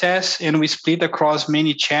A/B test and we split across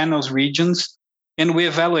many channels, regions, and we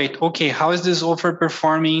evaluate, okay, how is this offer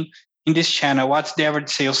performing in this channel? What's the average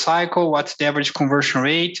sales cycle? What's the average conversion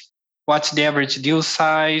rate? What's the average deal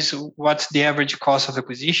size? What's the average cost of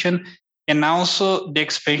acquisition? And also the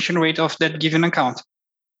expansion rate of that given account.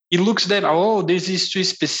 It looks that, this is too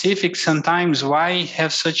specific sometimes. Why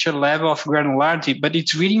have such a level of granularity? But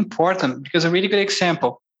it's really important because a really good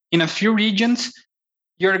example, in a few regions,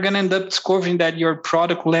 you're going to end up discovering that your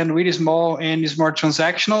product will land really small and is more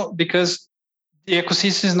transactional because the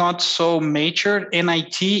ecosystem is not so mature and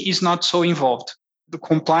IT is not so involved. The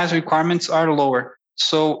compliance requirements are lower.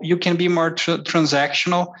 So you can be more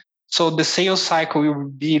transactional. So the sales cycle will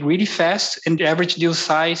be really fast and the average deal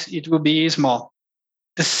size, it will be small.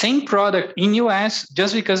 The same product in US,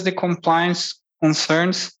 just because the compliance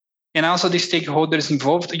concerns and also the stakeholders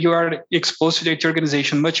involved, you are exposed to the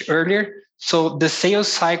organization much earlier. So the sales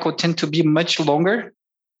cycle tend to be much longer,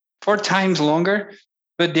 4 times longer,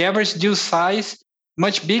 but the average deal size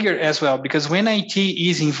much bigger as well. Because when IT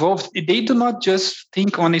is involved, they do not just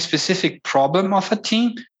think on a specific problem of a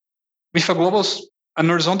team. With an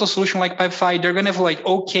horizontal solution like Pipefy, they're going to have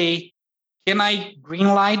okay, can I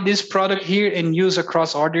greenlight this product here and use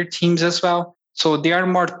across other teams as well? So they are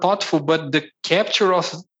more thoughtful, but the capture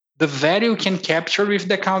of the value can capture with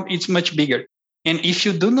the account, it's much bigger. And if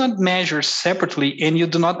you do not measure separately and you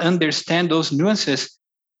do not understand those nuances,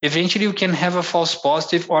 eventually you can have a false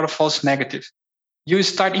positive or a false negative. You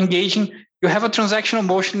start engaging, you have a transactional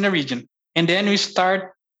motion in a region, and then you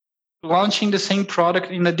start launching the same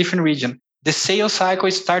product in a different region. The sales cycle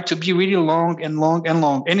starts to be really long and long and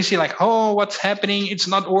long. And you see what's happening? It's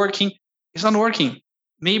not working. It's not working.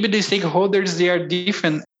 Maybe the stakeholders, they are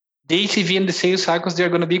different. The ACV and the sales cycles, they're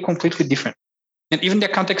going to be completely different. And even the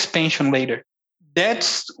account expansion later.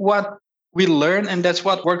 That's what we learn and that's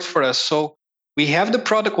what works for us. So we have the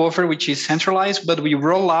product offer, which is centralized, but we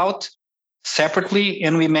roll out separately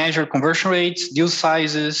and we measure conversion rates, deal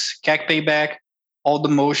sizes, CAC payback, all the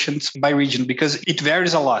motions by region, because it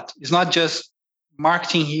varies a lot. It's not just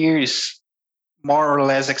marketing here is more or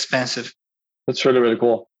less expensive. That's really, really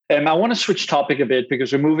cool. I want to switch topic a bit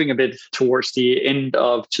because we're moving a bit towards the end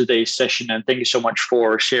of today's session. And thank you so much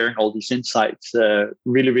for sharing all these insights.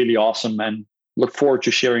 Really, really awesome. And look forward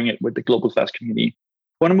to sharing it with the Global Fast community.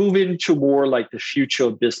 I want to move into more like the future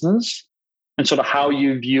of business and sort of how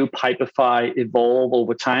you view Pipefy evolve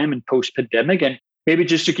over time and post-pandemic. And maybe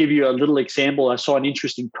just to give you a little example, I saw an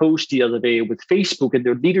interesting post the other day with Facebook and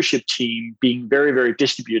their leadership team being very, very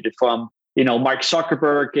distributed from, Mark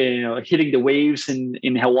Zuckerberg, hitting the waves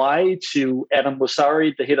in Hawaii to Adam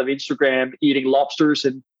Mosseri, the head of Instagram, eating lobsters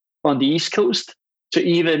on the East Coast, to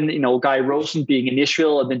even, Guy Rosen being in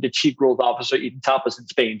Israel and then the chief growth officer eating tapas in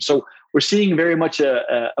Spain. So we're seeing very much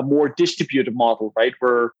a more distributed model, right?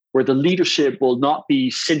 Where the leadership will not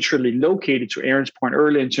be centrally located, to Aaron's point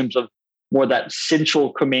earlier, in terms of more that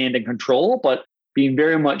central command and control, but being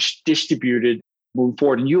very much distributed moving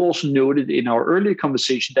forward. And you also noted in our earlier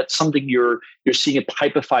conversation that's something you're seeing at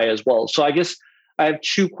Pipefy as well. So I guess I have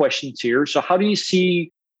 2 questions here. So how do you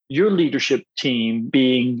see your leadership team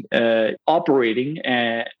being operating,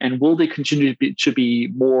 and will they continue to be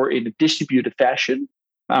more in a distributed fashion?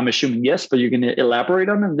 I'm assuming yes, but you're going to elaborate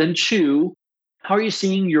on it. And then 2, how are you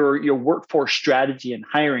seeing your workforce strategy and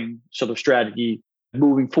hiring sort of strategy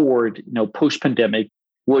moving forward, post-pandemic?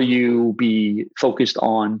 Will you be focused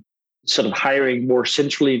on sort of hiring more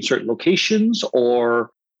centrally in certain locations, or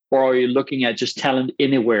Or are you looking at just talent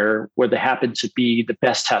anywhere where they happen to be the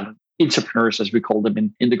best talent, entrepreneurs, as we call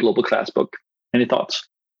them in the Global Class book? Any thoughts?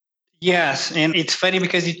 Yes. And it's funny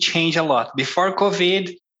because it changed a lot. Before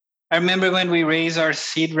COVID, I remember when we raised our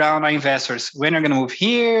seed round, our investors, when you're going to move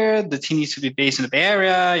here, the team needs to be based in the Bay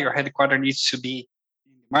Area, your headquarters needs to be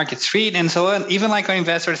in Market Street, and so on. Even like our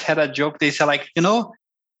investors had a joke. They said, like,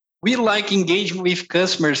 we like engaging with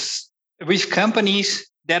customers, with companies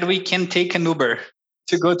that we can take an Uber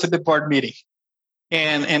to go to the board meeting.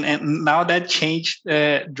 And now that changed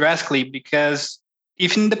drastically, because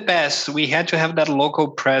if in the past we had to have that local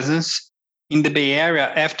presence in the Bay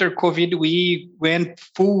Area, after COVID, we went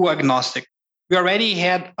full agnostic. We already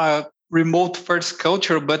had a remote first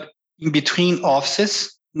culture, but in between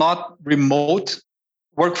offices, not remote,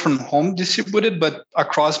 work from home distributed, but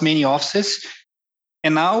across many offices.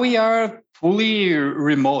 And now we are fully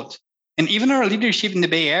remote. And even our leadership in the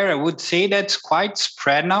Bay Area would say that's quite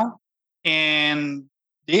spread now. And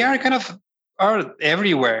they are are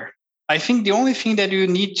everywhere. I think the only thing that you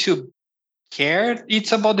need to care,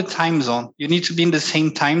 it's about the time zone. You need to be in the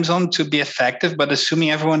same time zone to be effective, but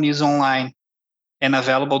assuming everyone is online and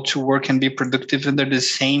available to work and be productive under the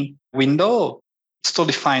same window, it's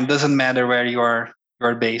totally fine. Doesn't matter where you are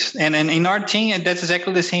based. And in our team, that's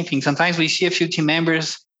exactly the same thing. Sometimes we see a few team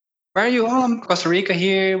members, where are you? Oh, I'm in Costa Rica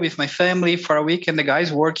here with my family for a week, and the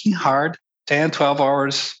guy's working hard, 10, 12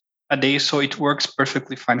 hours a day. So it works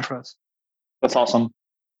perfectly fine for us. That's awesome.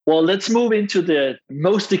 Well, let's move into the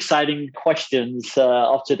most exciting questions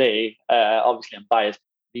of today. Obviously, I'm biased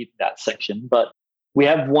leading that section, but we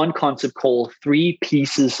have one concept called 3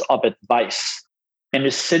 pieces of advice. And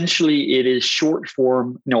essentially, it is short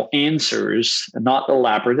form, answers, not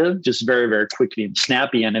elaborative, just very, very quickly and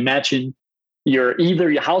snappy. And imagine your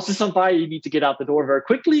house is on fire, you need to get out the door very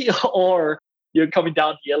quickly, or you're coming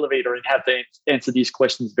down the elevator and have to answer these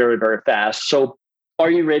questions very, very fast. So are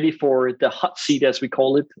you ready for the hot seat, as we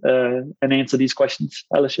call it, and answer these questions,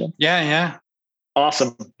 Alessio? Yeah.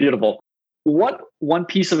 Awesome. Beautiful. What one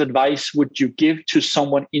piece of advice would you give to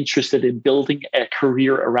someone interested in building a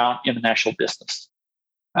career around international business?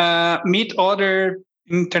 Meet other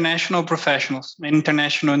international professionals,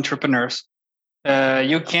 international entrepreneurs.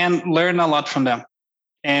 You can learn a lot from them,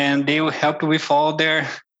 and they will help you with all their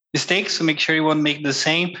mistakes to make sure you won't make the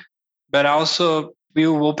same, but also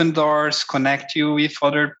will open doors, connect you with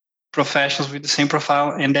other professionals with the same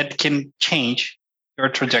profile, and that can change your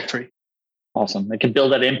trajectory. Awesome. It can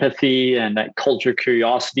build that empathy and that culture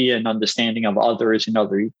curiosity and understanding of others in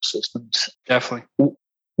other ecosystems. Definitely.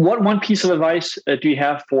 What one piece of advice do you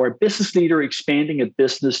have for a business leader expanding a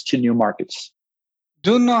business to new markets?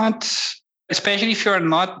 Do not, especially if you are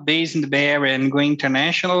not based in the Bay Area and going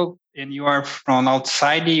international and you are from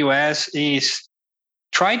outside the US, is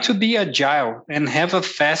try to be agile and have a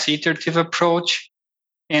fast iterative approach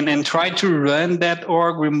and try to run that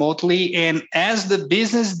org remotely. And as the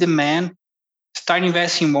business demand, start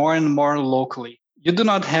investing more and more locally. You do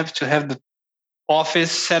not have to have the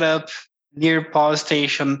office set up near power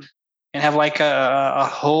station and have like a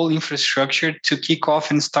whole infrastructure to kick off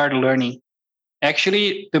and start learning.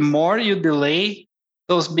 Actually, the more you delay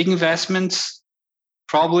those big investments,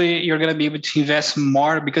 probably you're going to be able to invest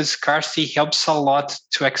more, because scarcity helps a lot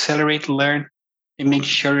to accelerate, learn, and make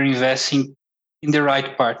sure you're investing in the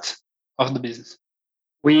right part of the business.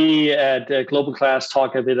 We at Global Class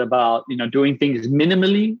talk a bit about doing things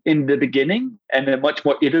minimally in the beginning and a much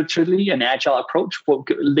more iteratively an agile approach,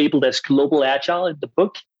 labeled as global agile in the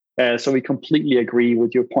book. So we completely agree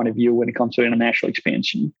with your point of view when it comes to international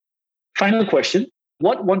expansion. Final question.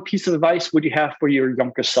 What one piece of advice would you have for your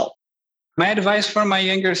younger self? My advice for my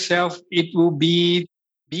younger self, it will be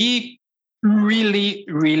really,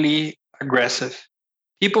 really aggressive.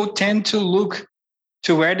 People tend to look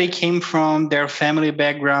to where they came from, their family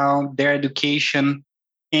background, their education,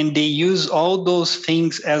 and they use all those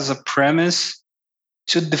things as a premise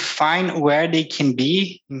to define where they can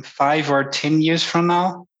be in 5 or 10 years from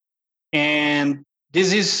now. And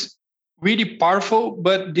this is really powerful,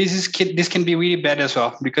 but this can be really bad as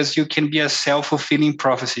well, because you can be a self-fulfilling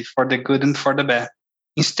prophecy for the good and for the bad.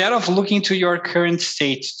 Instead of looking to your current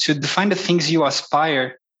state to define the things you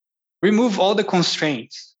aspire, remove all the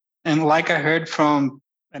constraints. And like I heard from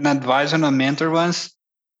an advisor and a mentor once,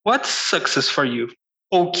 what's success for you?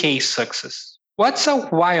 Okay success. What's a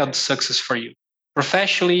wild success for you?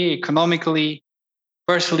 Professionally, economically,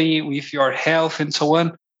 personally, with your health and so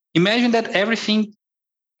on. Imagine that everything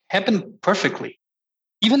happened perfectly,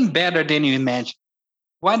 even better than you imagined.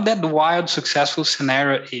 What that wild, successful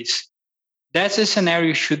scenario is, that's a scenario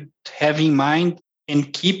you should have in mind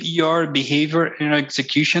and keep your behavior and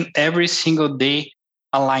execution every single day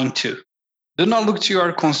aligned to. Do not look to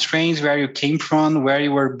your constraints, where you came from, where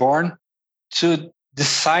you were born, to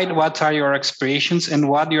decide what are your aspirations and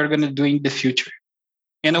what you're going to do in the future.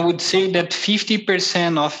 And I would say that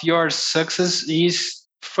 50% of your success is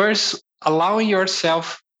first allowing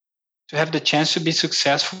yourself to have the chance to be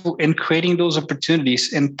successful and creating those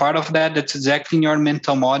opportunities. And part of that, that's exactly in your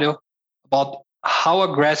mental model about how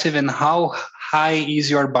aggressive and how high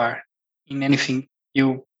is your bar in anything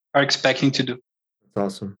you are expecting to do.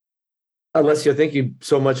 That's awesome. Alessio, thank you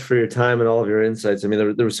so much for your time and all of your insights. I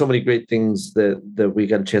mean, there were so many great things that we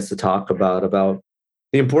got a chance to talk about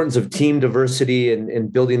the importance of team diversity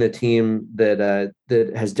and building a team that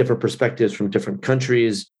has different perspectives from different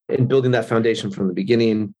countries and building that foundation from the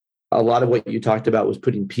beginning. A lot of what you talked about was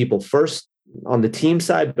putting people first on the team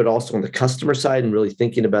side, but also on the customer side and really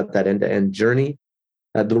thinking about that end-to-end journey.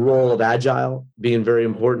 The role of Agile being very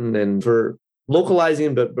important and for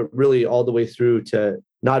localizing, but really all the way through to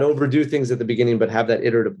not overdo things at the beginning, but have that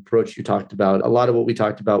iterative approach you talked about. A lot of what we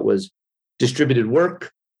talked about was distributed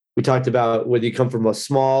work. We talked about whether you come from a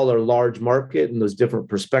small or large market and those different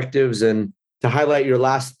perspectives. And to highlight your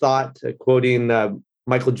last thought, quoting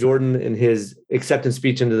Michael Jordan in his acceptance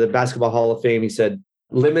speech into the Basketball Hall of Fame, he said,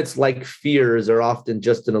 "Limits like fears are often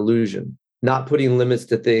just an illusion, not putting limits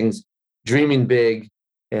to things, dreaming big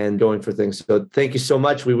and going for things." So thank you so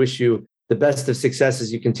much. We wish you the best of success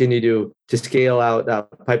as you continue to scale out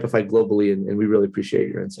Pipefy globally. And we really appreciate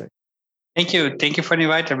your insight. Thank you. Thank you for the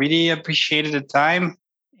invite. I really appreciated the time.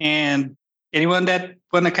 And anyone that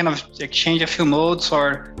want to kind of exchange a few notes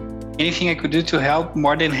or anything I could do to help,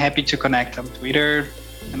 more than happy to connect on Twitter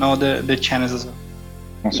and all the channels as well.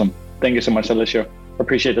 Awesome. Thank you so much, Alessio.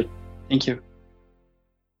 Appreciate it. Thank you.